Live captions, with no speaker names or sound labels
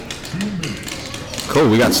Cool,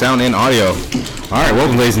 we got sound and audio. All right,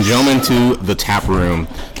 welcome, ladies and gentlemen, to The Tap Room,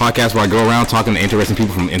 podcast where I go around talking to interesting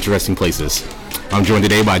people from interesting places. I'm joined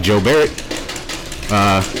today by Joe Barrett,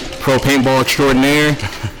 pro paintball extraordinaire,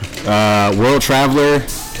 world traveler,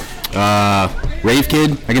 rave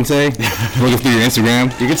kid, I can say. Looking through your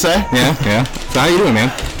Instagram. You could say? Yeah. So how you doing,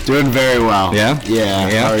 man? Doing very well. Yeah? Yeah.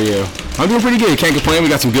 How are you? I'm doing pretty good. Can't complain. We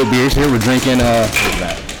got some good beers here. We're drinking, what is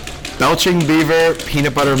that? Belching Beaver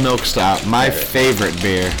Peanut Butter Milk Stout. My favorite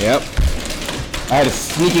beer. Yep. I had a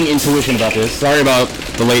sneaking intuition about this. Sorry about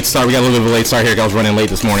the late start. We got a little bit of a late start here because I was running late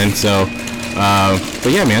this morning. So,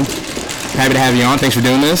 but yeah, man. Happy to have you on. Thanks for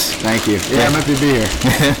doing this. Thank you. Yeah, I'm happy to be here.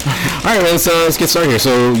 All right, man. So let's get started here.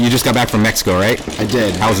 So you just got back from Mexico, right? I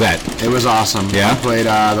did. How was that? It was awesome. Yeah? I played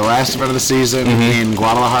the last event of the season in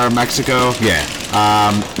Guadalajara, Mexico. Yeah.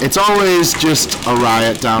 It's always just a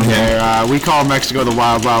riot down there. We call Mexico the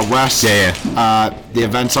Wild Wild West. Yeah. The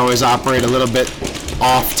events always operate a little bit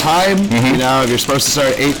off time. You know, if you're supposed to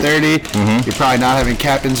start at 8:30, you're probably not having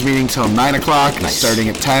captain's meeting till 9 o'clock. Nice. Starting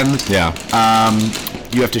at 10. Yeah.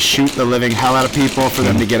 You have to shoot the living hell out of people for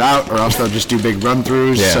them to get out, or else they'll just do big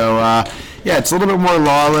run-throughs. Yeah. So, yeah, it's a little bit more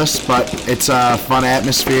lawless, but it's a fun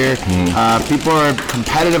atmosphere. People are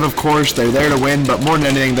competitive, of course. They're there to win, but more than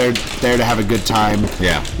anything, they're there to have a good time.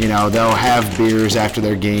 Yeah. You know, they'll have beers after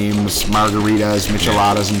their games, margaritas,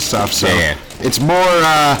 micheladas, and stuff. So it's more,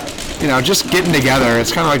 you know, just getting together.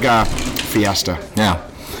 It's kind of like a fiesta. Yeah.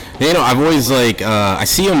 You know, I've always like I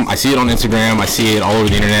see it on Instagram. I see it all over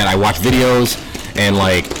the internet. I watch videos, and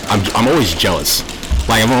like I'm always jealous.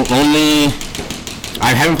 Like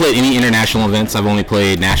I haven't played any international events. I've only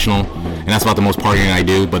played national, and that's about the most partying I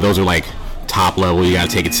do. But those are like top level. You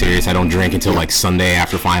gotta take it serious. I don't drink until like Sunday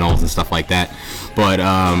after finals and stuff like that. But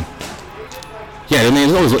yeah, I mean,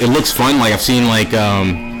 it looks fun. Like I've seen like I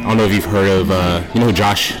don't know if you've heard of you know who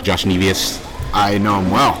Josh Nevius? I know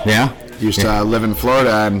him well. Yeah. He used to live in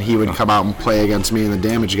Florida, and he would come out and play against me and the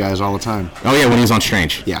Damage guys all the time. Oh yeah, when he was on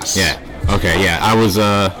Strange. Yes. Yeah. Okay. Yeah, I was.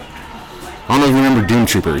 I don't know if you remember Doom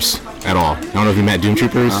Troopers at all. I don't know if you met Doom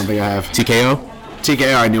Troopers. I don't think I have. TKO?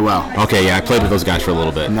 TKO I knew well. Okay, yeah, I played with those guys for a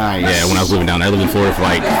little bit. Nice. Yeah, when I was living down there. I lived in Florida for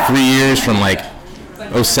like 3 years, from like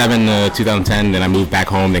 2007 to 2010. Then I moved back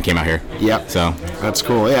home, then came out here. Yep. So that's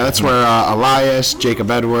cool. Yeah, that's where Elias,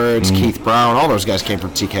 Jacob Edwards, Keith Brown, all those guys came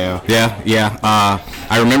from TKO. Yeah.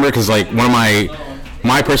 I remember because like one of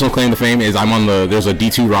my personal claim to fame is I'm on there's a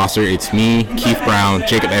D2 roster. It's me, Keith Brown,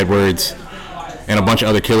 Jacob Edwards, and a bunch of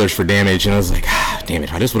other killers for Damage, and I was like, damn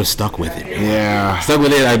it, I just would have stuck with it. Yeah. Stuck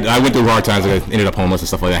with it. I went through hard times. I ended up homeless and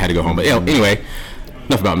stuff like that. I had to go home. But anyway,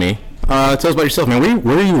 enough about me. Tell us about yourself, man.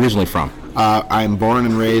 Where are you originally from? I'm born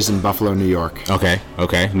and raised in Buffalo, New York. Okay.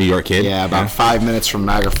 New York kid. Yeah, about 5 minutes from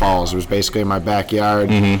Niagara Falls. It was basically in my backyard.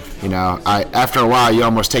 You know, after a while, you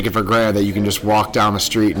almost take it for granted that you can just walk down the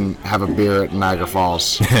street and have a beer at Niagara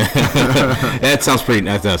Falls. That sounds pretty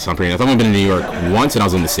nice. I've only been in New York once, and I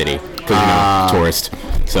was in the city because, you know, tourist.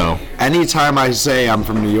 So anytime I say I'm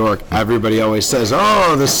from New York, everybody always says,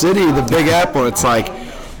 "Oh, the city, the Big Apple." It's like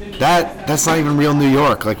that's not even real New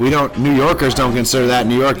York. Like New Yorkers don't consider that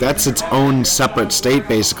New York. That's its own separate state,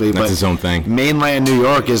 basically. That's its own thing. Mainland New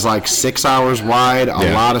York is like 6 hours wide,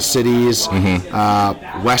 a lot of cities.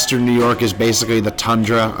 Western New York is basically the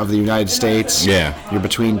tundra of the United States. Yeah. You're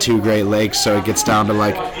between two Great Lakes, so it gets down to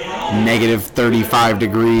like negative 35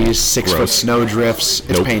 degrees, 6 foot snow drifts.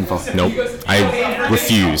 It's painful. Nope. I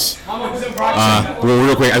refuse. Well,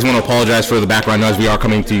 real quick, I just want to apologize for the background noise. We are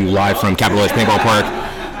coming to you live from Capital Edge Paintball Park.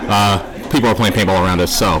 People are playing paintball around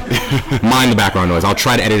us, so mind the background noise. I'll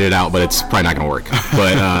try to edit it out, but it's probably not going to work.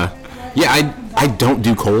 But yeah, I don't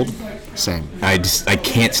do cold. Same. I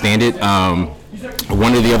can't stand it.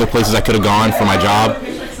 One of the other places I could have gone for my job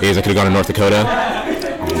is I could have gone to North Dakota.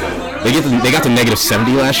 They got to negative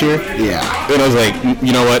 70 last year. Yeah. And I was like,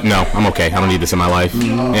 you know what? No, I'm okay. I don't need this in my life.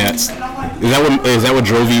 Yeah. Is that what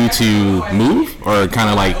drove you to move or kind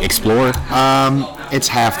of like explore? It's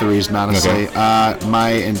half the reason, honestly. Okay.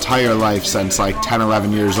 My entire life since like 10,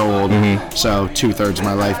 11 years old, so 2/3 of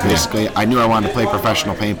my life basically, I knew I wanted to play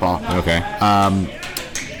professional paintball. Okay.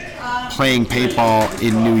 Playing paintball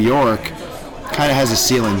in New York kind of has a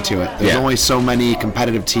ceiling to it. There's only so many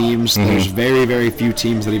competitive teams. There's very, very few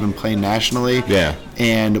teams that even play nationally. Yeah.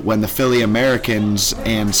 And when the Philly Americans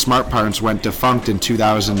and Smart Parts went defunct in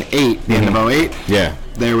 2008, the end of 08,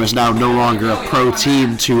 there was now no longer a pro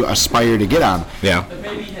team to aspire to get on. Yeah.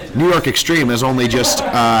 New York Extreme has only just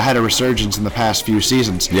had a resurgence in the past few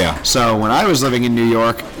seasons. Yeah. So when I was living in New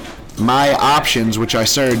York, my options, which I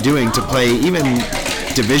started doing to play even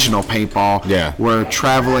divisional paintball. Yeah. We're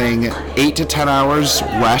traveling 8 to 10 hours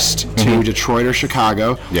west to Detroit or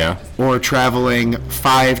Chicago. Yeah. Or traveling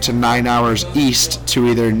 5 to 9 hours east to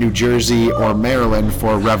either New Jersey or Maryland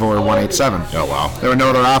for Revel or 187. Oh, wow. There were no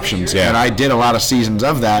other options. Yeah. And I did a lot of seasons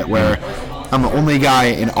of that where I'm the only guy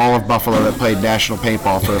in all of Buffalo that played national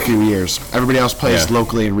paintball for a few years. Everybody else plays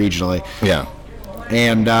locally and regionally. Yeah.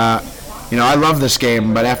 And, I love this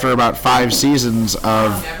game, but after about 5 seasons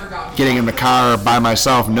of getting in the car by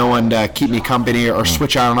myself, no one to keep me company or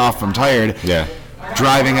switch on and off if I'm tired,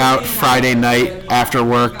 driving out Friday night after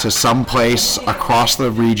work to some place across the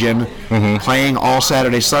region, playing all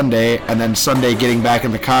Saturday, Sunday, and then Sunday getting back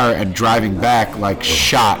in the car and driving back like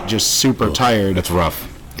shot, just super tired. That's rough.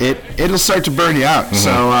 It'll start to burn you out.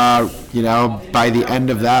 So, by the end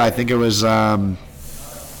of that, I think it was right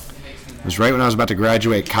when I was about to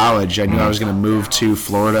graduate college. I knew I was going to move to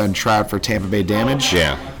Florida and try out for Tampa Bay Damage.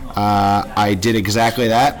 Yeah. I did exactly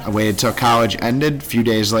that. I waited till college ended. A few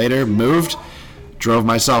days later, moved, drove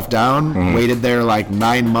myself down, waited there like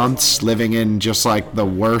 9 months, living in just like the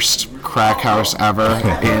worst crack house ever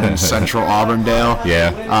in Central Auburndale.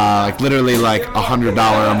 Yeah. Literally like $100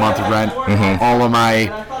 a month rent. All of my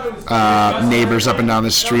neighbors up and down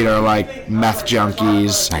the street are like meth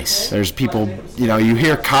junkies. Nice. There's people, you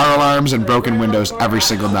hear car alarms and broken windows every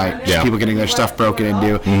single night. Just people getting their stuff broken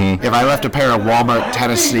into. If I left a pair of Walmart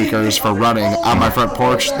tennis sneakers for running on my front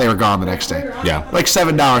porch, they were gone the next day. Yeah. Like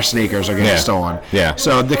 $7 sneakers are getting stolen. Yeah.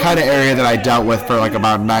 So the kind of area that I dealt with for like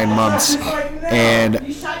about 9 months, and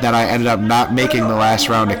then I ended up not making the last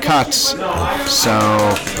round of cuts.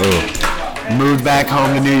 So moved back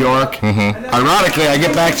home to New York. Ironically, I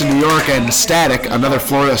get back to New York and Static, another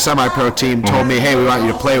Florida semi-pro team, told me, hey, we want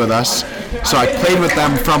you to play with us. So I played with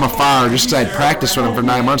them from afar just because I'd practiced with them for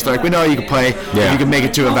 9 months. They're like, we know you can play. Yeah. If you can make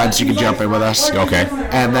it to events, you can jump in with us. Okay.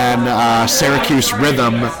 And then Syracuse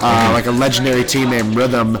Rhythm, like a legendary team named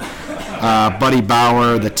Rhythm, Buddy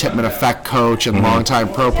Bauer, the Tipman Effect coach and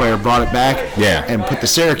longtime pro player, brought it back and put the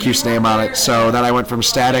Syracuse name on it. So then I went from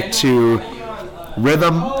Static to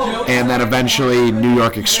Rhythm, and then eventually New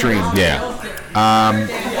York Extreme. Yeah.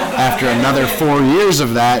 After another 4 years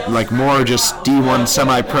of that, like more just D1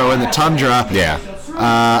 semi-pro in the Tundra,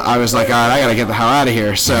 I was like, all right, I got to get the hell out of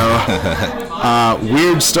here. So,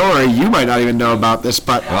 weird story, you might not even know about this,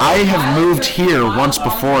 but I have moved here once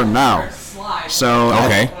before now. So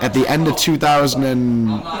at the end of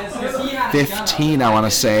 2015, I want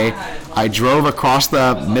to say, I drove across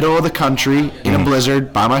the middle of the country in a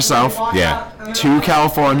blizzard by myself to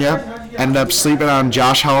California, ended up sleeping on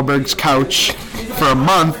Josh Hellberg's couch for a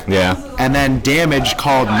month, and then Damage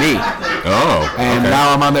called me. And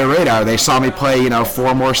now I'm on their radar. They saw me play,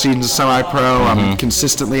 4 more seasons of semi-pro. I'm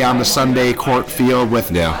consistently on the Sunday court field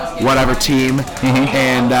with whatever team.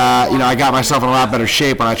 And, I got myself in a lot better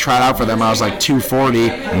shape. When I tried out for them, I was like 240.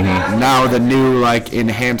 Now the new, like,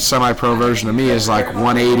 enhanced semi-pro version of me is like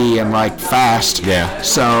 180 and, like, fast.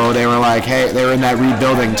 So they were like, hey, they were in that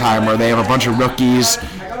rebuilding time where they have a bunch of rookies.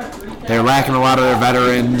 They're lacking a lot of their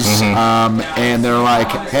veterans, and they're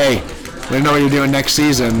like, hey, we don't know what you're doing next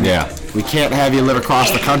season. We can't have you live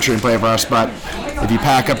across the country and play for us, but if you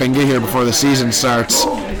pack up and get here before the season starts,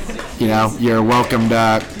 you're welcome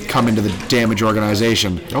to come into the Damage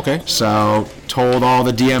organization. So told all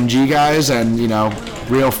the DMG guys, and,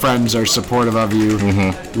 real friends are supportive of you,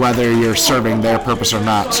 whether you're serving their purpose or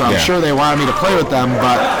not. So I'm sure they wanted me to play with them,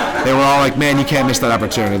 but they were all like, man, you can't miss that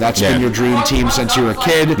opportunity. That's been your dream team since you were a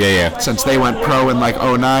kid. Since they went pro in like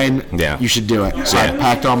 09, you should do it. So I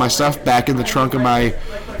packed all my stuff back in the trunk of my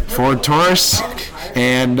Ford Taurus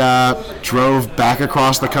and drove back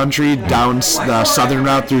across the country down the southern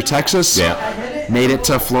route through Texas. Made it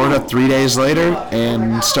to Florida 3 days later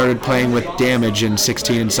and started playing with Damage in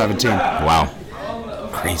 16 and 17. Wow.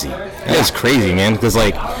 Crazy. That is crazy, man. Because,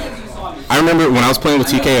 like, I remember when I was playing with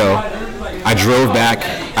TKO, I drove back.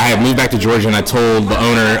 I had moved back to Georgia, and I told the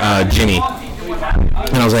owner, Jimmy,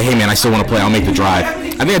 and I was like, hey, man, I still want to play. I'll make the drive.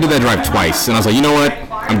 I think I did that drive twice, and I was like, you know what?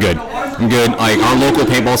 I'm good. Like, our local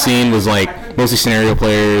paintball scene was, like, mostly scenario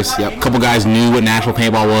players. A couple guys knew what national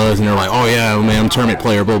paintball was, and they're like, oh, yeah, man, I'm a tournament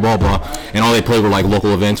player, blah, blah, blah. And all they played were, like,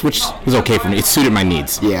 local events, which was okay for me. It suited my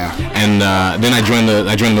needs. And then I joined the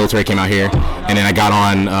military, came out here, and then I got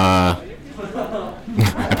on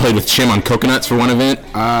I played with Chim on Coconuts for one event.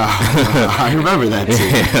 I remember that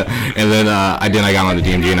too. And then I got on the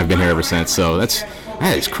DMG, and I've been here ever since. So that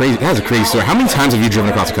is crazy. That's a crazy story. How many times have you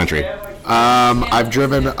driven across the country? I've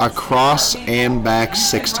driven across and back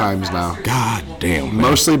 6 times now. God damn. Man.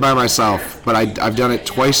 Mostly by myself, but I've done it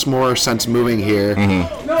twice more since moving here.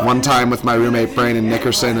 One time with my roommate Brandon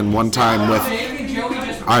Nickerson, and one time with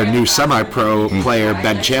our new semi-pro player,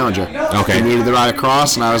 Ben Challenger. Okay. He needed the ride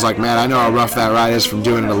across, and I was like, man, I know how rough that ride is from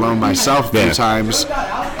doing it alone myself a few times.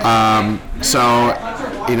 So,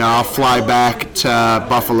 you know, I'll fly back to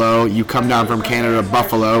Buffalo. You come down from Canada to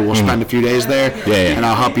Buffalo. We'll spend a few days there, and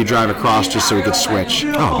I'll help you drive across just so we could switch.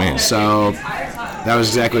 Oh, man. So that was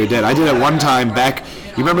exactly what I did. I did it one time back.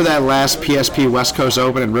 You remember that last PSP West Coast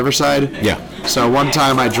Open in Riverside? Yeah. So one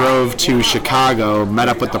time I drove to Chicago, met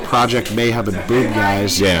up with the Project Mayhem and Boom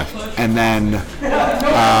guys, and then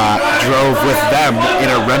drove with them in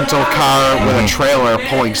a rental car with a trailer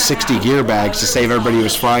pulling 60 gear bags to save everybody who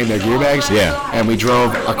was flying their gear bags. Yeah. And we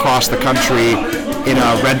drove across the country in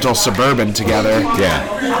a rental Suburban together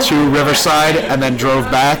to Riverside, and then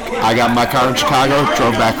drove back. I got in my car in Chicago,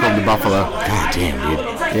 drove back home to Buffalo. God damn, dude.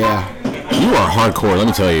 Yeah. You are hardcore, let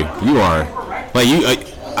me tell you. You are. Like, you...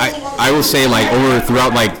 I will say, like,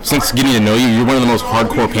 throughout, like, since getting to know you, you're one of the most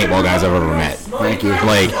hardcore paintball guys I've ever met. Thank you.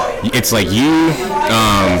 Like, it's like you,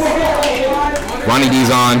 Ronnie D's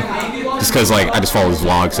on, just because, like, I just follow his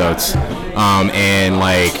vlog, so it's, and,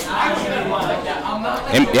 like,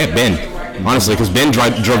 Ben, honestly, because Ben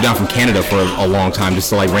drove down from Canada for a long time just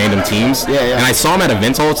to, like, random teams. Yeah. And I saw him at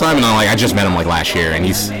events all the time, and I just met him, like, last year, and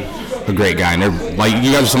he's a great guy, and they're like,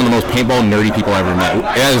 you guys are some of the most paintball nerdy people I've ever met.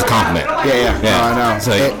 That is a compliment. Yeah. No, I know. It's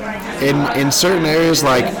like, in certain areas,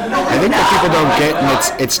 like, I think that people don't get,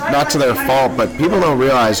 and it's not to their fault, but people don't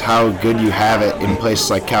realize how good you have it in places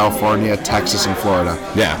like California, Texas, and Florida.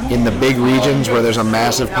 Yeah. In the big regions where there's a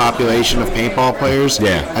massive population of paintball players,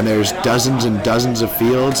 and there's dozens and dozens of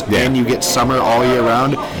fields, and you get summer all year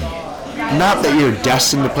round. Not that you're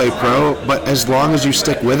destined to play pro, but as long as you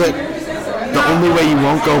stick with it, the only way you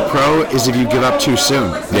won't go pro is if you give up too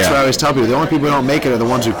soon. That's what I always tell people. The only people who don't make it are the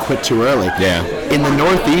ones who quit too early. Yeah. In the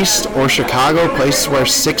Northeast or Chicago, places where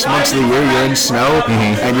 6 months of the year you're in snow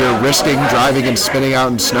and you're risking driving and spinning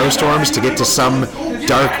out in snowstorms to get to some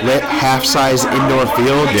dark lit half-size indoor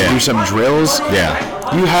field to do some drills.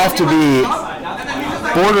 Yeah. You have to be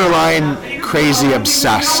borderline crazy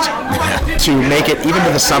obsessed to make it even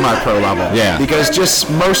to the semi-pro level. Yeah. Because just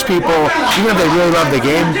most people, even if they really love the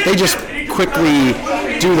game, they just quickly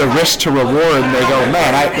do the risk to reward, and they go,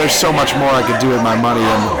 man, there's so much more I could do with my money.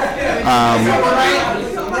 And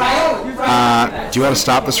do you want to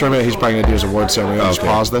stop this for a minute? He's probably going to do his award ceremony. Just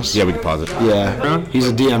pause this. Yeah, we can pause it. Yeah, he's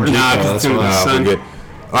a DMG. We're good.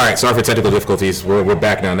 All right, sorry for technical difficulties. We're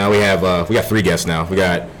back now. Now we got 3 guests now. We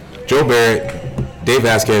got Joe Barrett, Dave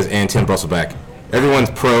Vasquez, and Tim Brusselback. Everyone's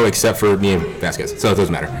pro except for me and Vasquez, so it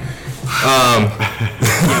doesn't matter.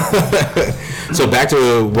 So back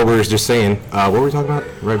to what we were just saying. What were we talking about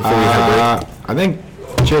right before we had a break? I think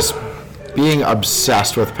just being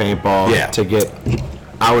obsessed with paintball to get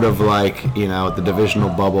out of, like, you know, the divisional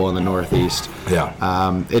bubble in the Northeast. Yeah.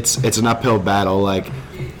 It's an uphill battle. Like,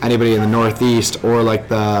 anybody in the Northeast or like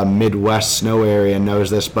the Midwest snow area knows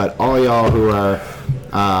this, but all y'all who are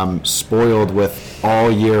spoiled with all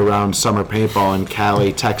year round summer paintball in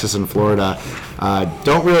Cali, Texas, and Florida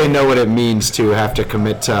don't really know what it means to have to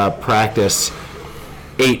commit to practice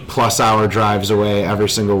 8+ hour drives away every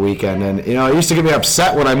single weekend. And, you know, it used to get me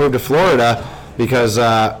upset when I moved to Florida because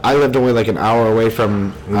I lived only like an hour away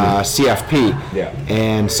from CFP. Yeah.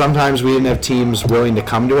 And sometimes we didn't have teams willing to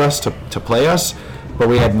come to us to play us, but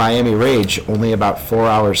we had Miami Rage only about 4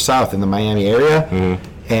 hours south in the Miami area.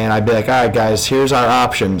 And I'd be like, all right, guys, here's our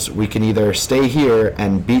options. We can either stay here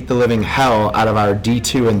and beat the living hell out of our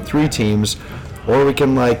D2 and 3 teams, or we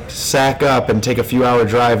can, like, sack up and take a few-hour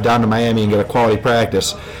drive down to Miami and get a quality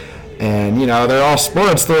practice. And, you know, they're all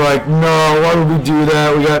sports. They're like, no, why would we do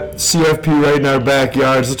that? We got CFP right in our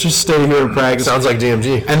backyards. Let's just stay here and practice. Sounds like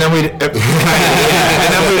DMG. And then we'd have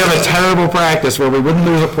a terrible practice where we wouldn't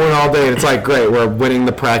lose a point all day. And it's like, great, we're winning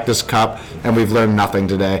the practice cup, and we've learned nothing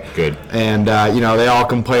today. Good. And, you know, they all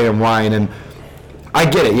complain and whine. And I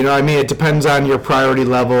get it. You know what I mean? It depends on your priority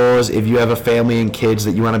levels. If you have a family and kids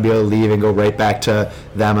that you want to be able to leave and go right back to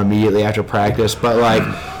them immediately after practice. But, like,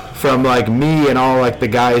 from, like, me and all, like, the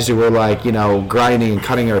guys who were, like, you know, grinding and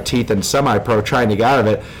cutting our teeth in semi-pro trying to get out of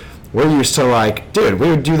it, we're used to, like, dude, we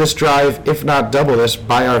would do this drive, if not double this,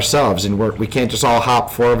 by ourselves. And we can't just all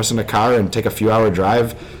hop 4 of us in a car and take a few-hour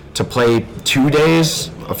drive to play 2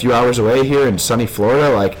 days, a few hours away here in sunny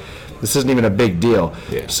Florida. Like, this isn't even a big deal.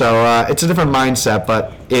 Yeah. So it's a different mindset,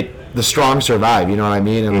 but the strong survive, you know what I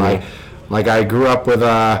mean? And, like I grew up with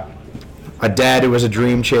a dad who was a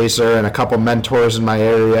dream chaser and a couple mentors in my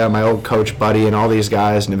area, my old coach buddy and all these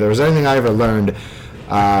guys. And if there was anything I ever learned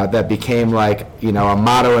that became, like, you know, a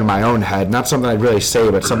motto in my own head, not something I'd really say,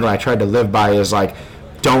 but something I tried to live by, is, like,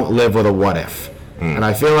 don't live with a what if. And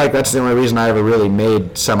I feel like that's the only reason I ever really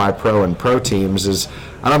made semi-pro and pro teams is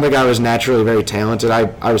I don't think I was naturally very talented.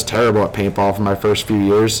 I was terrible at paintball for my first few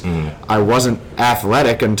years. I wasn't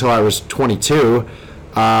athletic until I was 22.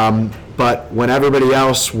 But when everybody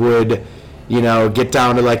else would, get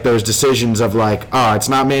down to like those decisions of like, oh, it's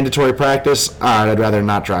not mandatory practice, I'd rather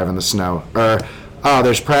not drive in the snow. Or, oh,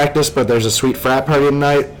 there's practice, but there's a sweet frat party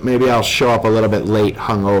tonight, maybe I'll show up a little bit late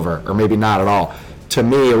hungover, or maybe not at all. To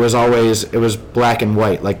me, it was black and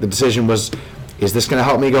white. Like the decision was, is this going to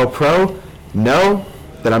help me go pro? No,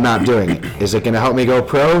 then I'm not doing it. Is it going to help me go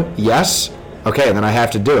pro? Yes. Okay, then I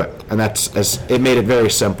have to do it. And it made it very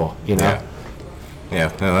simple, Yeah,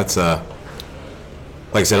 no, that's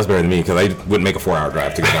like I said, that's better than me because I wouldn't make a 4-hour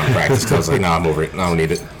drive to go down to practice because I was like, no, I'm over it. I don't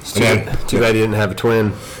need it. Too bad you didn't have a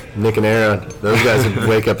twin. Nick and Era, those guys would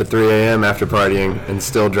wake up at 3 a.m. after partying and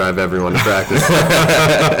still drive everyone to practice.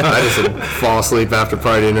 I just would fall asleep after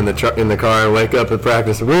partying in the car and wake up at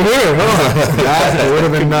practice. We're here, huh? That would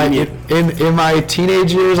have been nice. In my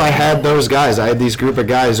teenage years, I had those guys. I had these group of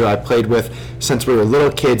guys who I played with since we were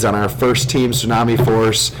little kids on our first team, Tsunami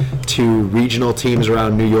Force, to regional teams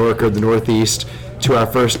around New York or the Northeast, to our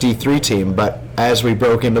first D3 team. But as we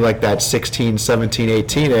broke into like that 16, 17,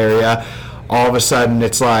 18 area, all of a sudden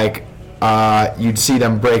it's like you'd see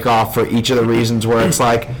them break off for each of the reasons where it's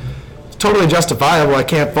like totally justifiable. I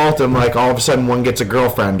can't fault them. Like all of a sudden one gets a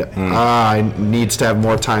girlfriend. Needs to have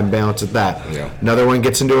more time balance at that. Yeah. Another one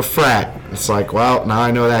gets into a frat. It's like, well, now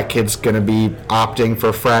I know that kid's going to be opting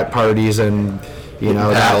for frat parties and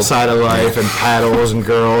that side of life and paddles and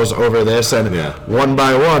girls over this. And one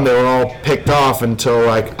by one they were all picked off until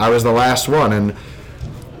like I was the last one. And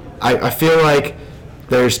I feel like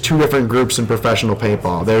there's two different groups in professional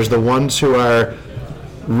paintball. There's the ones who are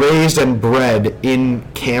raised and bred in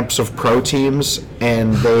camps of pro teams,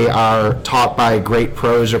 and they are taught by great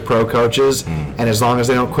pros or pro coaches, and as long as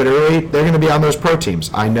they don't quit early, they're going to be on those pro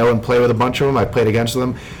teams. I know and play with a bunch of them. I played against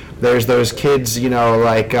them. There's those kids,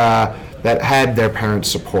 that had their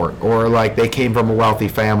parents' support, or like they came from a wealthy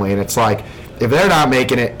family, and it's like, if they're not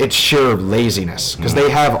making it, it's sheer laziness, because they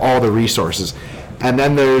have all the resources. And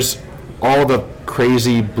then there's all the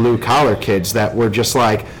crazy blue-collar kids that were just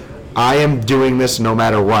like, I am doing this no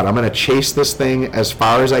matter what. I'm going to chase this thing as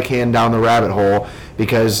far as I can down the rabbit hole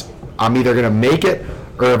because I'm either going to make it,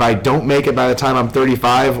 or if I don't make it by the time I'm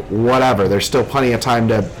 35, whatever. There's still plenty of time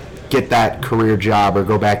to get that career job or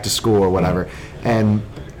go back to school or whatever. And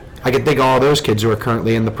I can think of all those kids who are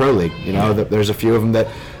currently in the pro league. There's a few of them that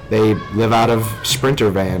they live out of Sprinter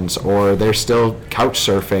vans, or they're still couch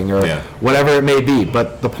surfing, or whatever it may be.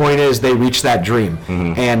 But the point is, they reach that dream,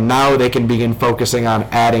 and now they can begin focusing on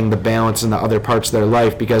adding the balance in the other parts of their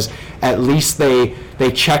life, because at least they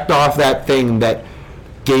checked off that thing that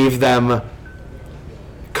gave them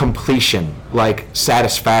completion, like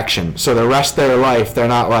satisfaction. So the rest of their life, they're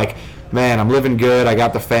not like, man, I'm living good, I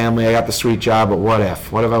got the family, I got the sweet job, but what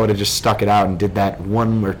if? What if I would have just stuck it out and did that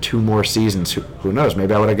 1 or 2 more seasons? Who knows?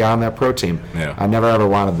 Maybe I would have got on that pro team. Yeah. I never ever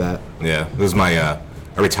wanted that. Yeah, this is my, I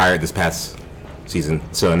retired this past season.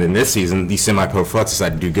 So, and then this season, these semi-pro fucks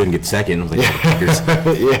decided to do good and get second. I was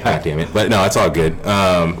like, Yeah. God damn it. But no, it's all good.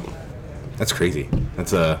 That's crazy.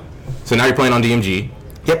 So now you're playing on DMG.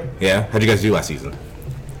 Yep. Yeah? How'd you guys do last season?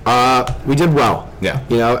 We did well. Yeah.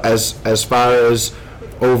 As far as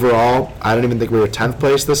overall, I don't even think we were 10th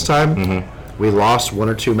place this time. We lost 1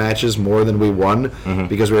 or 2 matches more than we won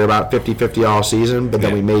because we were about 50-50 all season, but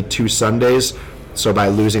then we made 2 Sundays. So by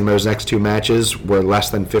losing those next 2 matches, we're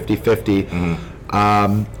less than 50-50.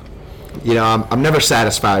 I'm never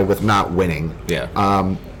satisfied with not winning.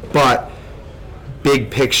 Yeah. But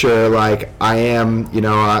big picture, like I am,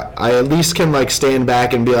 I at least can like stand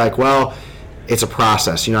back and be like, well, it's a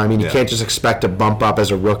process. You can't just expect to bump up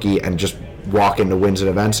as a rookie and just walk into wins and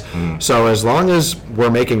events. So as long as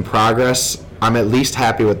we're making progress, I'm at least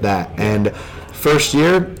happy with that. And first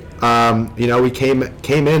year, we came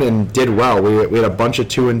in and did well. We had a bunch of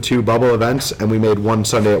 2-2 bubble events, and we made 1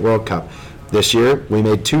 Sunday at World Cup. This year, we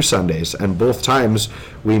made 2 Sundays, and both times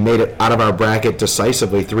we made it out of our bracket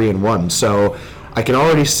decisively 3-1. So I can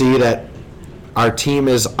already see that our team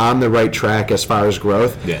is on the right track as far as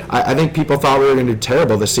growth. Yeah. I think people thought we were going to do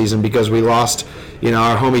terrible this season because we lost,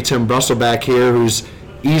 our homie Tim Brussel back here, who's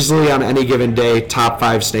easily on any given day top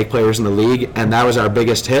 5 snake players in the league, and that was our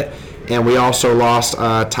biggest hit. And we also lost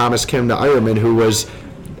Thomas Kim to Ironman, who was,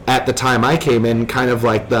 at the time I came in, kind of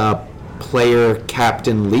like the player,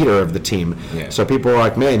 captain, leader of the team. Yeah. So people were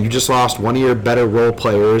like, man, you just lost one of your better role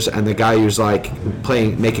players and the guy who's like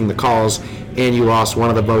making the calls, and you lost one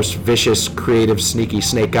of the most vicious, creative, sneaky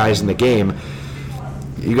snake guys in the game.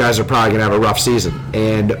 you guys are probably gonna have a rough season.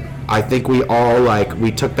 And I think we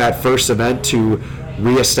took that first event to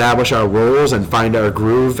reestablish our roles and find our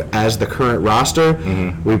groove as the current roster.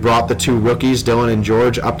 We brought the 2 rookies, Dylan and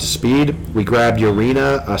George, up to speed. We grabbed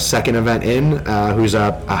Urena, a second event in, who's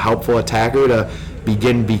a helpful attacker to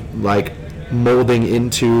begin molding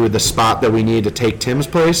into the spot that we need to take Tim's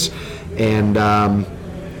place. And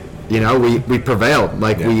we prevailed.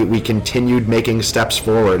 We continued making steps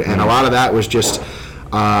forward, and a lot of that was just.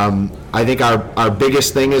 I think our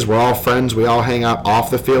biggest thing is we're all friends. We all hang out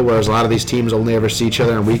off the field, whereas a lot of these teams only ever see each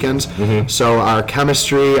other on weekends. So our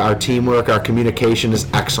chemistry, our teamwork, our communication is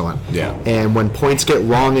excellent. Yeah. And when points get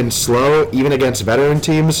long and slow, even against veteran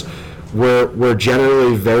teams, we're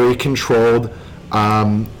generally very controlled.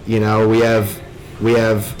 We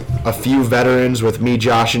have a few veterans with me,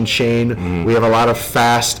 Josh, and Shane. We have a lot of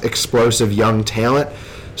fast, explosive young talent.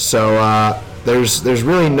 So there's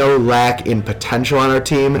really no lack in potential on our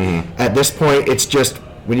team. At this point, it's just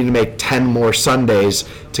we need to make 10 more Sundays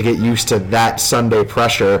to get used to that Sunday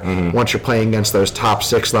pressure once you're playing against those top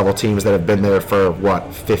 6 level teams that have been there for,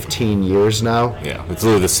 15 years now? Yeah, it's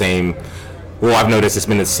literally the same. Well, I've noticed it's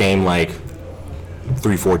been the same,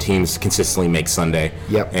 3-4 teams consistently make Sunday.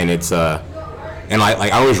 Yep. And it's, and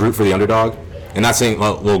I always root for the underdog. And not saying,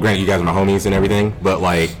 well, granted, you guys are my homies and everything, but,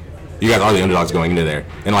 you guys are the underdogs going into there.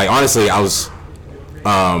 And, honestly, I was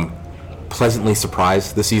pleasantly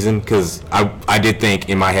surprised this season because I did think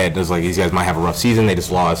in my head, it was these guys might have a rough season. They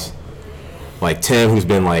just lost, Tim, who's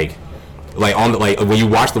been, when you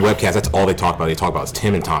watch the webcast, that's all they talk about. They talk about is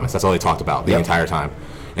Tim and Thomas. That's all they talked about the entire time.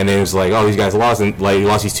 And then it was oh, these guys lost, and, you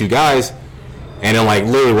lost these 2 guys. And then,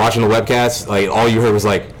 literally watching the webcast, all you heard was, no,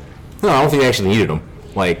 I don't think they actually needed them.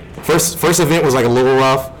 First event was, a little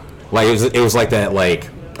rough. It was like that,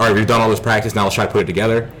 all right, we've done all this practice, now let's try to put it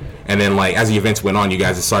together. And then, as the events went on, you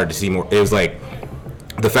guys started to see more. It was,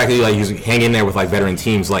 the fact that you, hang in there with, veteran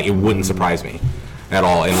teams, it wouldn't surprise me at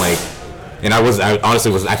all. And, and I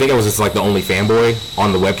honestly was, I think I was just, the only fanboy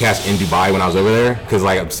on the webcast in Dubai when I was over there, because,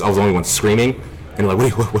 I was the only one screaming. And,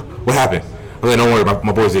 what happened? I was don't worry,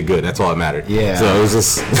 my boys did good. That's all that mattered. Yeah. So it was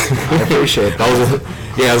just... I appreciate that.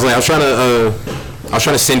 I was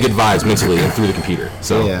trying to send good vibes mentally and through the computer.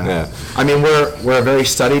 So yeah. I mean, we're a very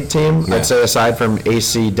studied team. Yeah. I'd say aside from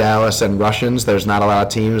AC, Dallas, and Russians, there's not a lot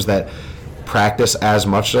of teams that practice as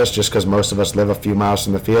much as us, just because most of us live a few miles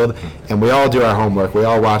from the field. And we all do our homework. We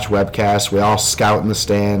all watch webcasts. We all scout in the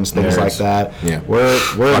stands, things like that. Yeah. We're a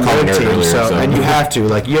nerd team, earlier, so and you have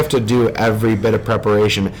to do every bit of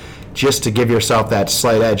preparation just to give yourself that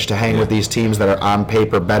slight edge to hang with these teams that are on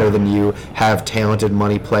paper better than you, have talented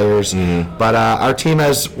money players. But our team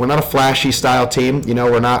we're not a flashy style team.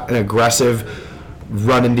 We're not an aggressive,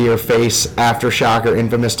 run into your face, aftershock or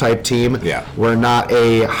infamous type team. Yeah. We're not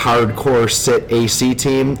a hardcore sit AC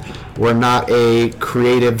team. We're not a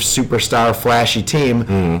creative superstar flashy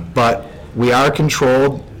team, but we are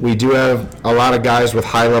controlled. We do have a lot of guys with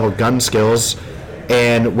high level gun skills.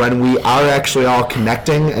 And when we are actually all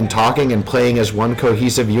connecting and talking and playing as one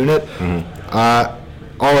cohesive unit,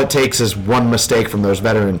 all it takes is one mistake from those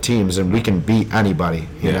veteran teams, and we can beat anybody.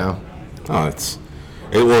 You know. Oh, it's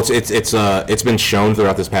been shown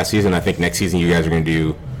throughout this past season. I think next season you guys are going to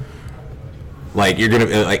do. You're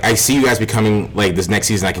gonna I see you guys becoming this next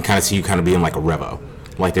season. I can kind of see you kind of being like a Revo.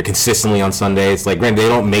 They're consistently on Sundays. Granted, they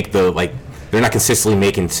don't make the they're not consistently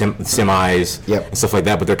making semis and stuff like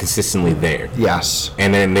that, but they're consistently there. Yes.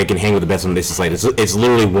 And then they can hang with the best of them. It's just it's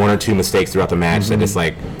literally 1 or 2 mistakes throughout the match that just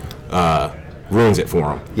ruins it for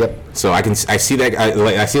them. Yep. So I see that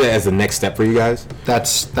I see that as the next step for you guys.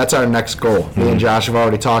 That's our next goal. Me and Josh have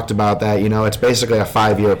already talked about that. It's basically a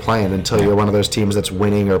 5-year plan until you're one of those teams that's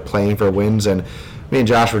winning or playing for wins. And me and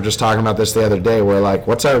Josh were just talking about this the other day. We're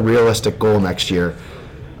what's our realistic goal next year?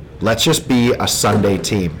 Let's just be a Sunday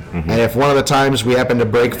team. And if one of the times we happen to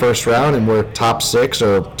break first round and we're top 6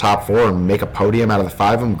 or top 4 and make a podium out of the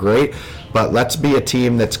 5 of them, great. But let's be a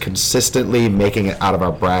team that's consistently making it out of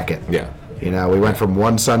our bracket. Yeah. We went from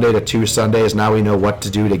 1 Sunday to 2 Sundays. Now we know what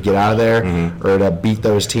to do to get out of there or to beat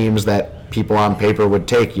those teams that people on paper would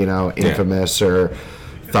take, Infamous or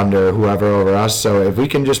Thunder, whoever over us. So if we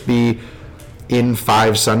can just be in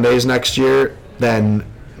 5 Sundays next year, then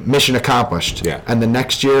mission accomplished. Yeah. And the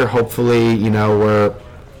next year, hopefully, we're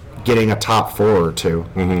getting a top 4 or 2.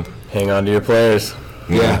 Hang on to your players.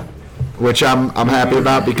 Yeah. Which I'm happy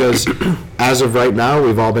about because as of right now,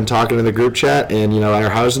 we've all been talking in the group chat and, at our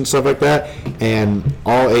house and stuff like that, and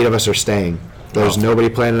all 8 of us are staying. There's nobody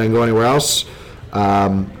planning on going anywhere else.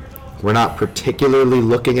 We're not particularly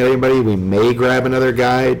looking at anybody. We may grab another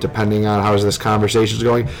guy depending on how this conversation is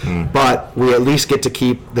going, but we at least get to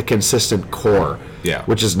keep the consistent core. Yeah.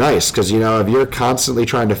 Which is nice because, if you're constantly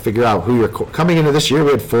trying to figure out who you're coming into this year,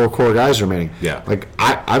 we had 4 core guys remaining. Yeah. Like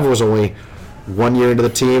I was only 1 year into the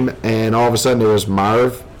team, and all of a sudden it was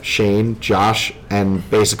Marv, Shane, Josh, and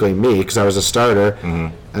basically me because I was a starter.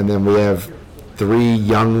 And then we have 3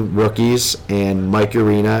 young rookies and Mike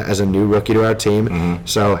Arena as a new rookie to our team.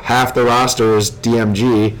 So half the roster is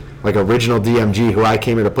DMG, like original DMG, who I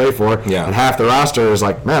came here to play for, and half the roster is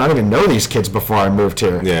like, man, I didn't even know these kids before I moved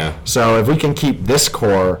here. Yeah. So if we can keep this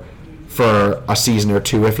core for a season or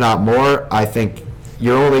 2, if not more, I think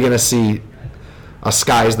you're only going to see a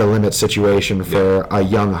sky's the limit situation for a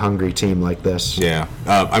young, hungry team like this. Yeah.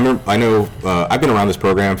 I know I've been around this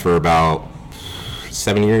program for about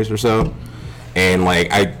 7 years or so. And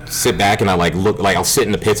like I sit back and I like look, like I'll sit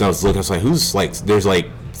in the pits and I was looking, I was like, who's like, there's like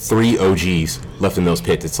 3 OGs left in those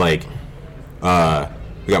pits. It's like we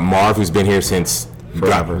got Marv, who's been here since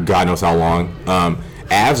God knows how long.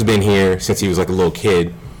 Av's been here since he was like a little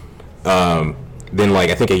kid. Then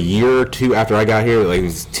like I think a year or 2 after I got here, like it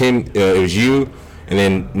was Tim, it was you, and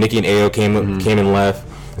then Nikki and Ao came and left.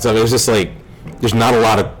 And so it was just like there's not a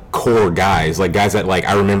lot of core guys, like guys that like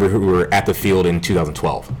I remember who were at the field in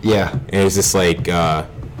 2012. Yeah. And it's just like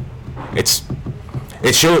it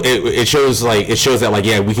shows that like,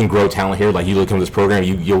 yeah, we can grow talent here. Like you look into this program,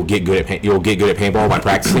 you'll get good at paintball by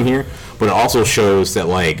practicing here. But it also shows that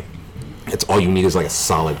like it's all you need is like a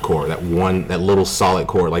solid core, that little solid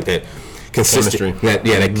core, like that consistent.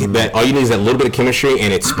 Chemistry. That all you need is that little bit of chemistry,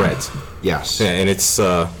 and it spreads. Yes. Yeah, and it's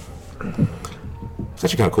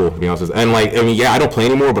actually kind of cool, to be honest with you. And like, I mean, yeah, I don't play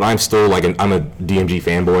anymore, but I'm still like I'm a DMG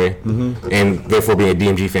fanboy, and therefore being a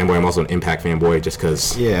DMG fanboy, I'm also an Impact fanboy, just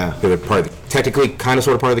because they're part of technically kind of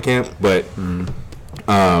sort of part of the camp, but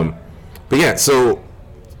yeah. So,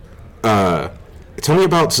 tell me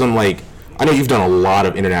about some like. I know you've done a lot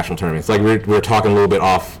of international tournaments. Like we're talking a little bit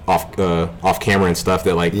off camera and stuff.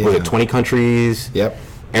 That like was it 20 countries? Yep.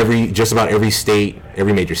 Just about every state,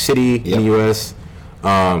 every major city in the U.S.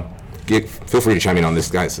 Feel free to chime in on this,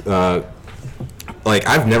 guys. Like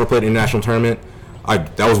I've never played an international tournament.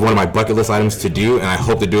 That was one of my bucket list items to do, and I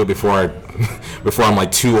hope to do it before I'm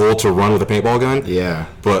like too old to run with a paintball gun. Yeah.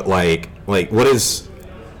 But like what was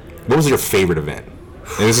your favorite event?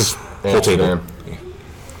 And this is Amsterdam.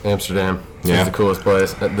 Amsterdam. Yeah. It's the coolest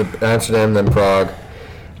place. Amsterdam, then Prague,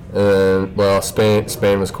 and well, Spain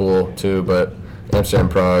was cool too, but Amsterdam,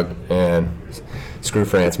 Prague, and screw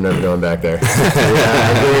France. I'm never going back there.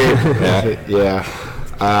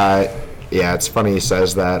 Yeah, it's funny he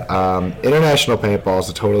says that. International paintball is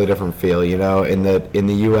a totally different feel. In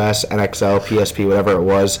the U.S., NXL, PSP, whatever it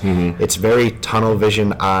was, it's very tunnel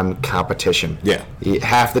vision on competition. Yeah.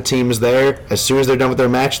 Half the teams there, as soon as they're done with their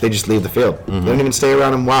match, they just leave the field. They don't even stay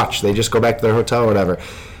around and watch. They just go back to their hotel or whatever.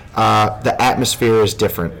 The atmosphere is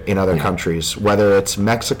different in other countries, whether it's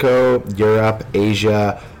Mexico, Europe,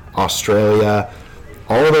 Asia, Australia,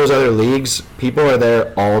 all of those other leagues. People are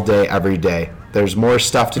there all day, every day. There's more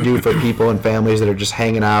stuff to do for people and families that are just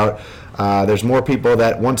hanging out. There's more people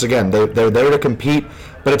that, once again, they're there to compete,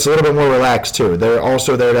 but it's a little bit more relaxed too. They're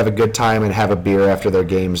also there to have a good time and have a beer after their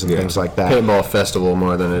games and things like that. Paintball festival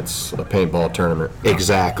more than it's a paintball tournament.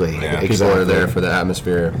 Exactly. Yeah. People are there for the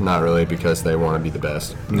atmosphere, not really because they want to be the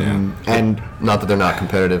best. Yeah. And not that they're not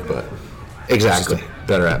competitive, but exactly, it's just a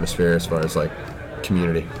better atmosphere as far as like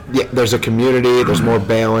community. Yeah, there's a community, there's more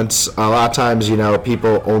balance. A lot of times,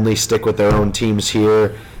 people only stick with their own teams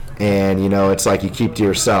here, and it's like you keep to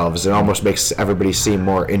yourselves. It almost makes everybody seem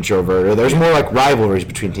more introverted. There's more like rivalries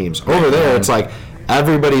between teams. Over there, it's like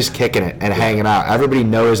everybody's kicking it and hanging out. Everybody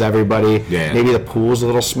knows everybody. Yeah. Maybe the pool's a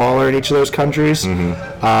little smaller in each of those countries.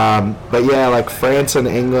 But yeah, like France and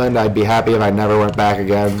England, I'd be happy if I never went back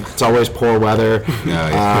again. It's always poor weather.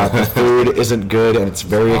 The food isn't good, and it's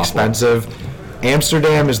very expensive.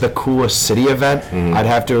 Amsterdam is the coolest city event. I'd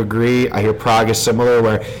have to agree. I hear Prague is similar,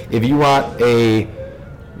 where if you want a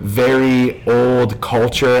very old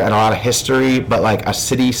culture and a lot of history, but like a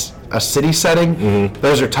city setting,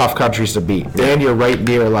 those are tough countries to beat. And you're right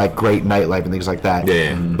near like great nightlife and things like that.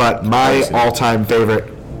 But my all-time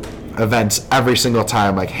favorite events every single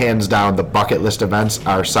time, like hands down, the bucket list events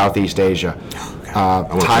are Southeast Asia.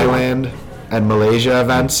 Thailand and Malaysia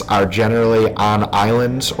events are generally on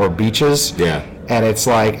islands or beaches. Yeah. And it's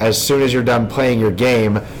like, as soon as you're done playing your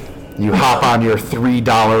game, you hop on your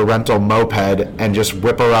 $3 rental moped and just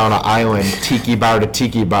whip around an island, tiki bar to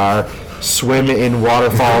tiki bar, swim in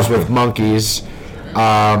waterfalls with monkeys,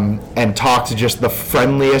 and talk to just the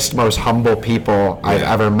friendliest, most humble people I've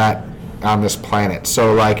ever met on this planet.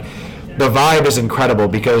 So like, the vibe is incredible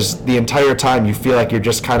because the entire time you feel like you're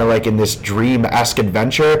just kind of like in this dream-esque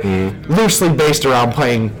adventure, loosely based around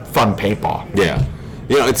playing fun paintball. Yeah.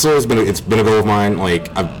 It's always been a goal of mine. Like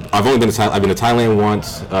I've only been to I've been to Thailand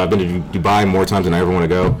once. I've been to Dubai more times than I ever want to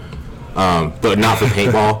go, but not for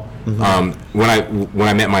paintball. When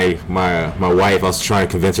I met my wife, I was trying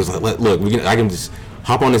to convince her, like, look, I can just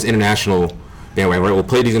hop on this international bandwagon. Right? We'll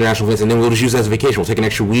play these international events, and then we'll just use it as a vacation. We'll take an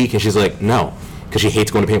extra week. And she's like, no, because she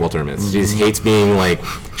hates going to paintball tournaments. She just hates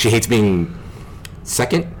being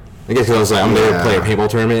second. I guess because I was like, I'm there to play a paintball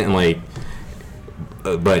tournament, and like.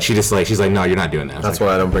 But she's like, no, you're not doing that. That's why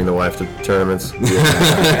I don't bring the wife to tournaments. She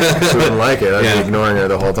wouldn't like it. I'd be ignoring her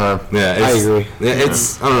the whole time. Yeah, I agree. I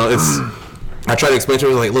don't know. I try to explain to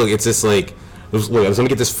her, like, look, it's just like, look, I was gonna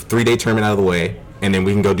get this 3-day tournament out of the way, and then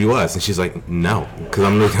we can go do us. And she's like, no, because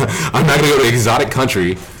I'm not gonna go to an exotic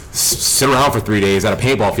country, sit around for 3 days at a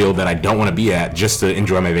paintball field that I don't want to be at just to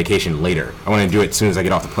enjoy my vacation later. I want to do it as soon as I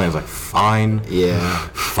get off the plane. I was like, fine. Yeah.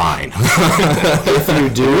 Fine. If you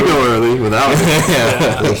do, we go early without it.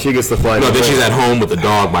 Yeah. She gets the flight. No, then she's at home with the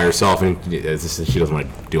dog by herself, and she doesn't want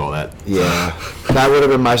to do all that. Yeah. That would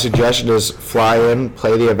have been my suggestion: is fly in,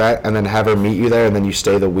 play the event, and then have her meet you there, and then you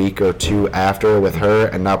stay the week or two after with her,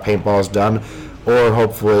 and now paintball's done. Or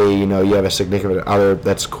hopefully, you have a significant other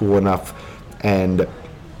that's cool enough and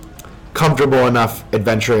comfortable enough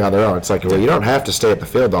adventuring on their own. It's like, well, you don't have to stay at the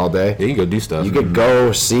field all day. Yeah, you can go do stuff. You could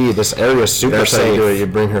go see this area is super That's safe. how you do it. You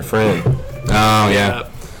bring her friend. Oh, yeah.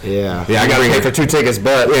 Yeah. Yeah, I got to pay for 2 tickets,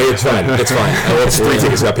 but yeah, it's fine. It's fine. It's 3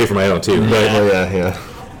 tickets. I got to pay for my own too.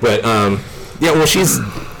 But But yeah, well,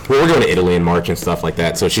 we're going to Italy in March and stuff like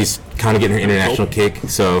that. So she's kind of getting her international kick.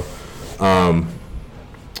 So,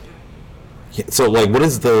 so like, what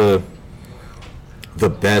is the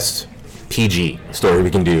best PG story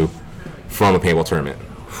we can do from a paintball tournament?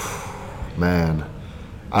 Man,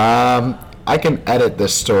 I can edit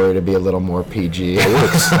this story to be a little more PG.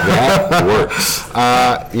 That works.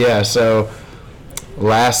 Yeah, so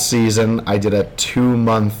last season I did a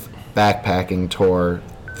 2-month backpacking tour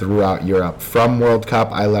throughout Europe. From World Cup,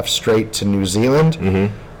 I left straight to New Zealand.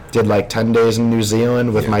 Did like 10 days in New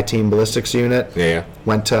Zealand with my team ballistics unit. Yeah.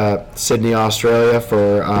 Went to Sydney, Australia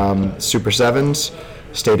for Super Sevens.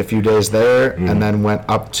 Stayed a few days there, and then went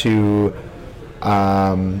up to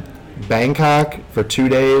Bangkok for 2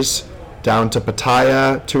 days, down to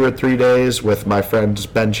Pattaya 2 or 3 days with my friends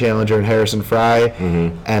Ben Challenger and Harrison Fry,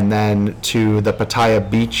 and then to the Pattaya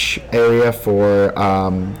beach area for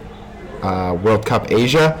World Cup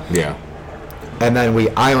Asia. Yeah. And then we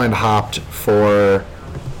island hopped for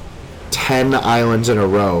 10 islands in a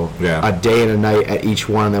row, a day and a night at each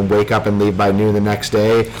one, and then wake up and leave by noon the next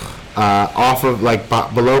day. Off of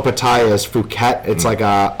below Pattaya is Phuket. It's like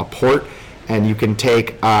a port, and you can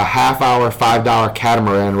take a half-hour $5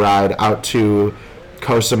 catamaran ride out to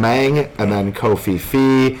Koh Samang and then Koh Phi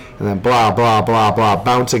Phi, and then blah blah blah blah,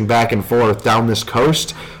 bouncing back and forth down this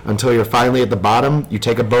coast until you're finally at the bottom. You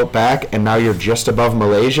take a boat back, and now you're just above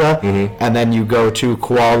Malaysia, and then you go to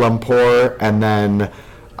Kuala Lumpur, and then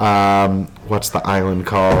what's the island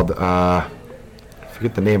called?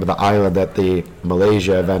 Forget the name of the island that the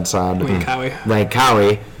Malaysia event's on.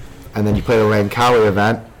 Langkawi. And then you play the Langkawi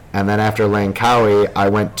event, and then after Langkawi, I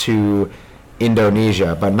went to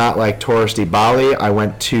Indonesia, but not like touristy Bali. I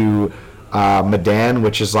went to Medan,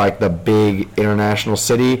 which is like the big international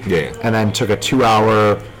city, and then took a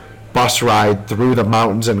 2-hour bus ride through the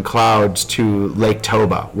mountains and clouds to Lake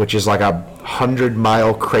Toba, which is like a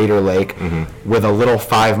 100-mile crater lake with a little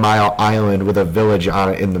 5-mile island with a village on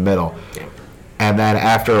it in the middle. And then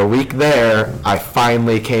after a week there, I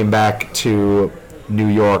finally came back to New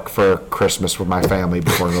York for Christmas with my family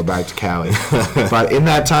before I go back to Cali. But in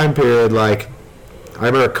that time period, like, I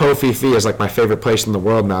remember Koh Phi Phi is like my favorite place in the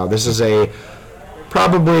world now. This is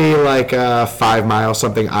probably like a 5-mile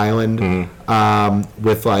something island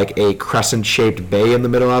with like a crescent-shaped bay in the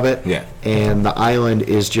middle of it. Yeah. And the island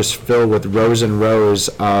is just filled with rows and rows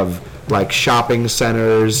of like shopping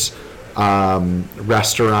centers,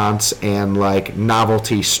 restaurants, and like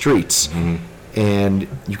novelty streets. And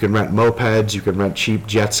you can rent mopeds, you can rent cheap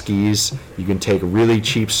jet skis, you can take really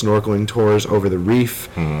cheap snorkeling tours over the reef,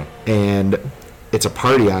 and it's a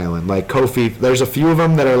party island. Like Koh Phi, there's a few of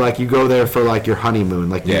them that are like you go there for like your honeymoon,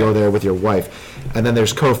 like you go there with your wife. And then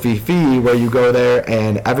there's Koh Phi Phi where you go there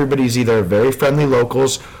and everybody's either very friendly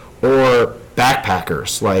locals or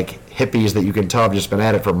backpackers, like hippies that you can tell have just been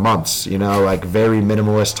at it for months, like very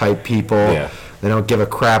minimalist type people. They don't give a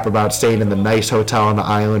crap about staying in the nice hotel on the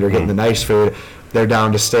island or getting the nice food. They're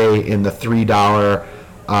down to stay in the $3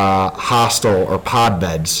 hostel or pod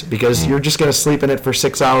beds, because you're just going to sleep in it for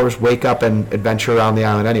 6 hours, wake up and adventure around the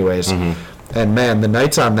island anyways. And man, the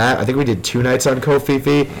nights on that, I think we did 2 nights on Koh Phi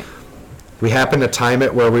Phi. We happened to time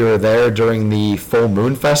it where we were there during the Full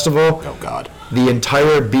Moon Festival. Oh God. The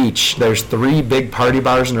entire beach, there's 3 big party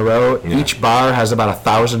bars in a row. Yeah. Each bar has about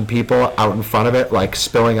 1,000 people out in front of it, like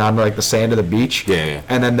spilling onto like the sand of the beach. Yeah.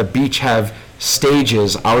 And then the beach have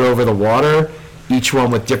stages out over the water, each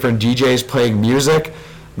one with different DJs playing music.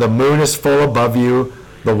 The moon is full above you.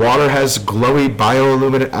 The water has glowy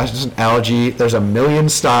bioluminescent algae. There's 1 million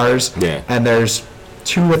stars. Yeah. And there's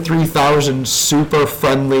 2,000 to 3,000 super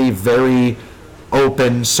friendly, very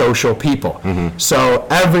open, social people. So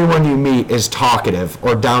everyone you meet is talkative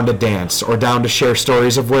or down to dance or down to share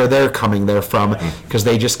stories of where they're coming there from, because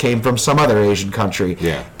they just came from some other Asian country.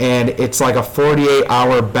 Yeah. And it's like a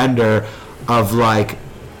 48-hour bender of like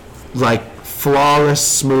flawless,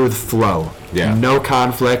 smooth flow. Yeah. No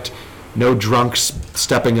conflict, no drunks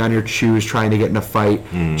stepping on your shoes trying to get in a fight.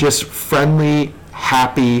 Just friendly,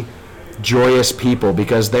 happy, joyous people,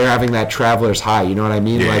 because they're having that traveler's high. You know what I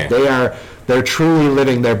mean? Yeah. Like they're truly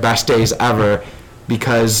living their best days ever,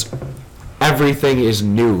 because everything is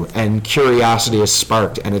new and curiosity is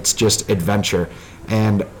sparked and it's just adventure.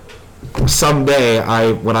 And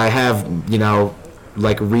someday when I have,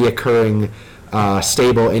 like reoccurring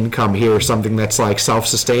stable income here, something that's like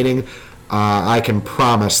self-sustaining, I can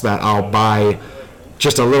promise that I'll buy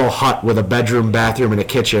just a little hut with a bedroom, bathroom, and a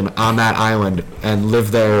kitchen on that island and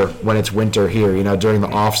live there when it's winter here, during the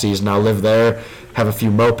off season. I'll live there, have a few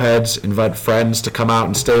mopeds, invite friends to come out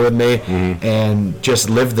and stay with me, and just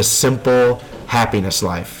live the simple happiness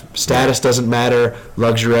life. Status doesn't matter,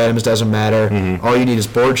 luxury items doesn't matter. All you need is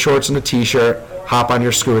board shorts and a t-shirt, hop on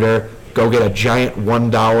your scooter, go get a giant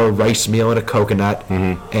 $1 rice meal and a coconut,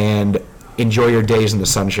 and enjoy your days in the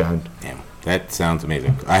sunshine. Damn, that sounds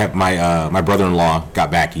amazing. I have my brother-in-law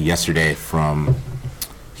got back yesterday from,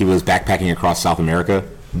 he was backpacking across South America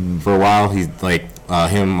for a while. He's like,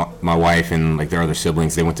 him, my wife, and like their other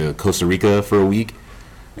siblings, they went to Costa Rica for a week.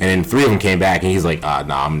 And then 3 of them came back, and he's like,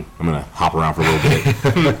 nah, I'm gonna hop around for a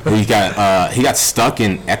little bit. he got stuck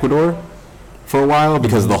in Ecuador for a while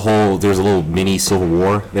because there's a little mini civil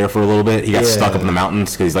war there for a little bit. He got stuck up in the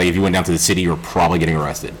mountains because like if you went down to the city, you were probably getting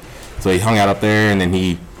arrested. So he hung out up there, and then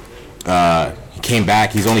he came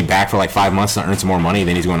back. He's only back for like 5 months to earn some more money.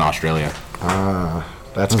 Then he's going to Australia.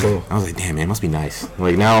 That's cool. I was like, damn, man, it must be nice.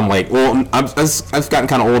 Like now I'm like, well, I've gotten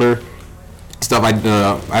kind of older. Stuff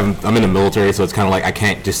I'm in the military, so it's kind of like I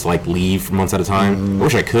can't just like leave for months at a time. I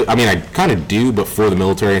wish I could. I mean, I kind of do, but for the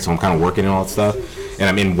military, so I'm kind of working and all that stuff, and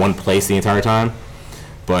I'm in one place the entire time.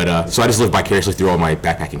 But so I just live vicariously through all my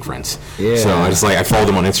backpacking friends. Yeah. So I follow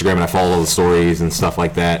them on Instagram, and I follow all the stories and stuff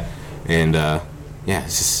like that. And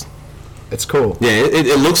it's cool. Yeah,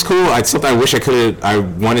 it looks cool. It's something I wish I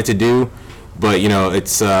wanted to do. But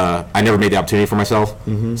it's I never made the opportunity for myself,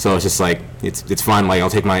 so it's just like it's fun. Like I'll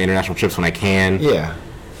take my international trips when I can,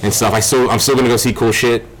 and stuff. I'm still gonna go see cool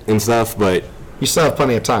shit and stuff, but you still have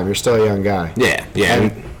plenty of time. You're still a young guy. Yeah.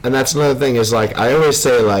 And that's another thing is like I always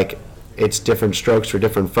say like it's different strokes for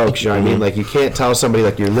different folks. You know what I mean? Like you can't tell somebody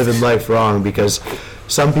like you're living life wrong because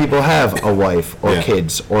some people have a wife or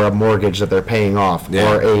kids or a mortgage that they're paying off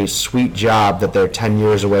or a sweet job that they're 10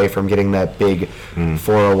 years away from getting that big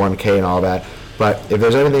 401k and all that. But if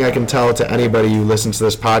there's anything I can tell to anybody who listens to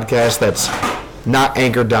this podcast that's not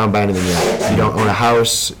anchored down by anything yet, you don't own a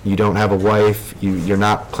house, you don't have a wife, you're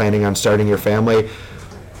not planning on starting your family,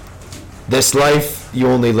 this life, you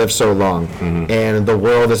only live so long, and the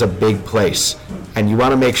world is a big place, and you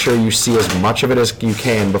want to make sure you see as much of it as you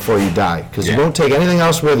can before you die, because you won't take anything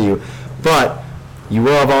else with you, but you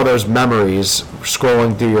will have all those memories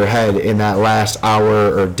scrolling through your head in that last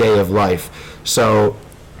hour or day of life. So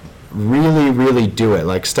really, really do it.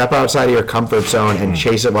 Like step outside of your comfort zone and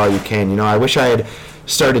chase it while you can. I wish I had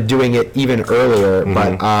started doing it even earlier,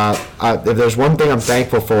 but if there's one thing I'm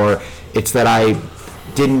thankful for, it's that I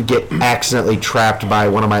didn't get accidentally trapped by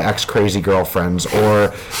one of my ex-crazy girlfriends,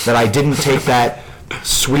 or that I didn't take that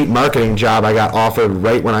sweet marketing job I got offered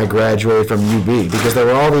right when I graduated from UB, because there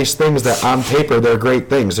were all these things that on paper they're great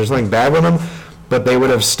things. There's nothing bad with them, but they would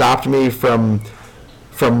have stopped me from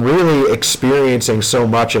really experiencing so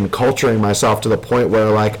much and culturing myself to the point where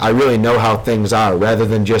like I really know how things are, rather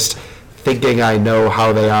than just thinking I know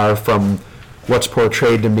how they are from what's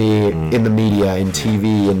portrayed to me in the media, in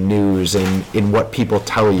TV, in news, and in what people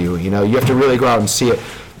tell you. You have to really go out and see it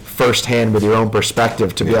firsthand with your own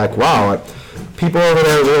perspective to be like, wow, people over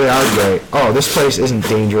there really are great. Oh, this place isn't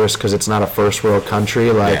dangerous because it's not a first world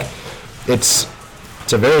country. Like, it's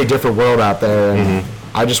a very different world out there, and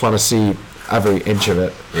I just want to see every inch of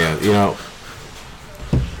it. Yeah, you know.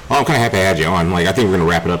 Well, I'm kind of happy I had you on. Like, I think we're gonna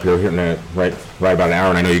wrap it up here in right about an hour,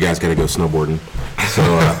 and I know you guys got to go snowboarding. So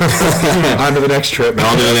On to the next trip.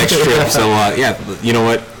 on to the next trip. So yeah, you know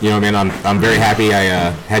what, man, I'm very happy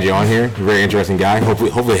I had you on here. You're a very interesting guy.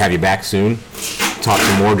 Hopefully have you back soon. Talk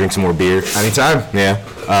some more, drink some more beer. Anytime. Yeah.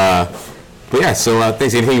 But yeah. So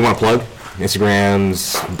thanks. Anything you want to plug?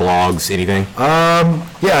 Instagrams, blogs, anything?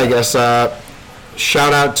 Yeah, I guess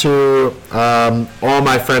shout out to all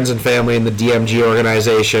my friends and family in the DMG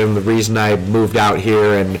organization. The reason I moved out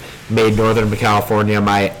here and made Northern California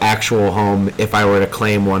my actual home, if I were to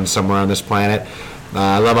claim one somewhere on this planet.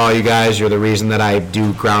 I love all you guys. You're the reason that I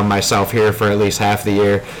do ground myself here for at least half the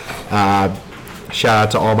year. Shout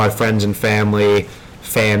out to all my friends and family,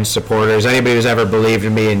 fans, supporters, anybody who's ever believed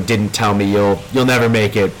in me and didn't tell me you'll never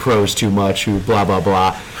make it, pros too much, who blah blah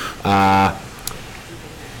blah.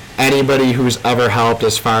 Anybody who's ever helped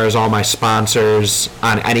as far as all my sponsors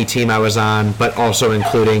on any team I was on, but also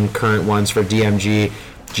including current ones for DMG,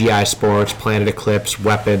 GI Sports, Planet Eclipse,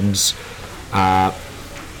 Weapons,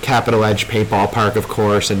 Capital Edge Paintball Park, of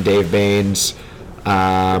course, and Dave Baines,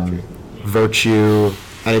 Virtue.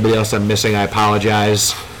 Anybody else I'm missing, I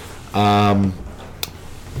apologize.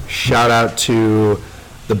 Shout out to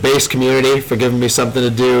the base community for giving me something to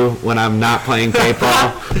do when I'm not playing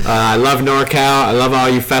paintball. I love NorCal. I love all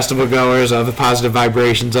you festival goers. I love the positive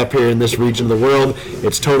vibrations up here in this region of the world.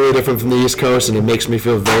 It's totally different from the East Coast, and it makes me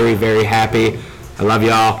feel very, very happy. I love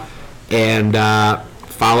y'all. And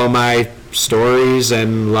follow my stories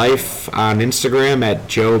and life on Instagram at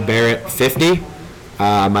Joe Barrett50.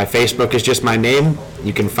 My Facebook is just my name.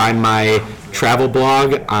 You can find my travel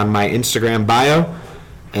blog on my Instagram bio.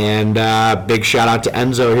 And big shout out to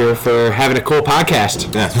Enzo here for having a cool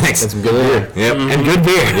podcast. Yeah, thanks. And some good beer. Yep. And good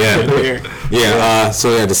beer. Yeah. Good beer. Yeah.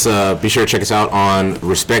 So yeah, just be sure to check us out on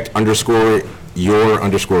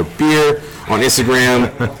respect_your_beer on Instagram.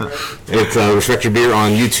 It's Respect Your Beer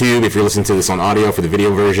on YouTube if you're listening to this on audio for the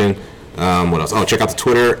video version. What else? Oh, check out the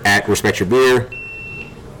Twitter at Respect Your Beer.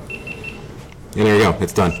 And there you go.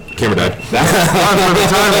 It's done. Camera died.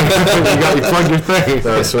 That's you plugged your thing.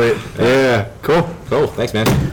 That was sweet. Yeah. Cool. Cool. Thanks, man.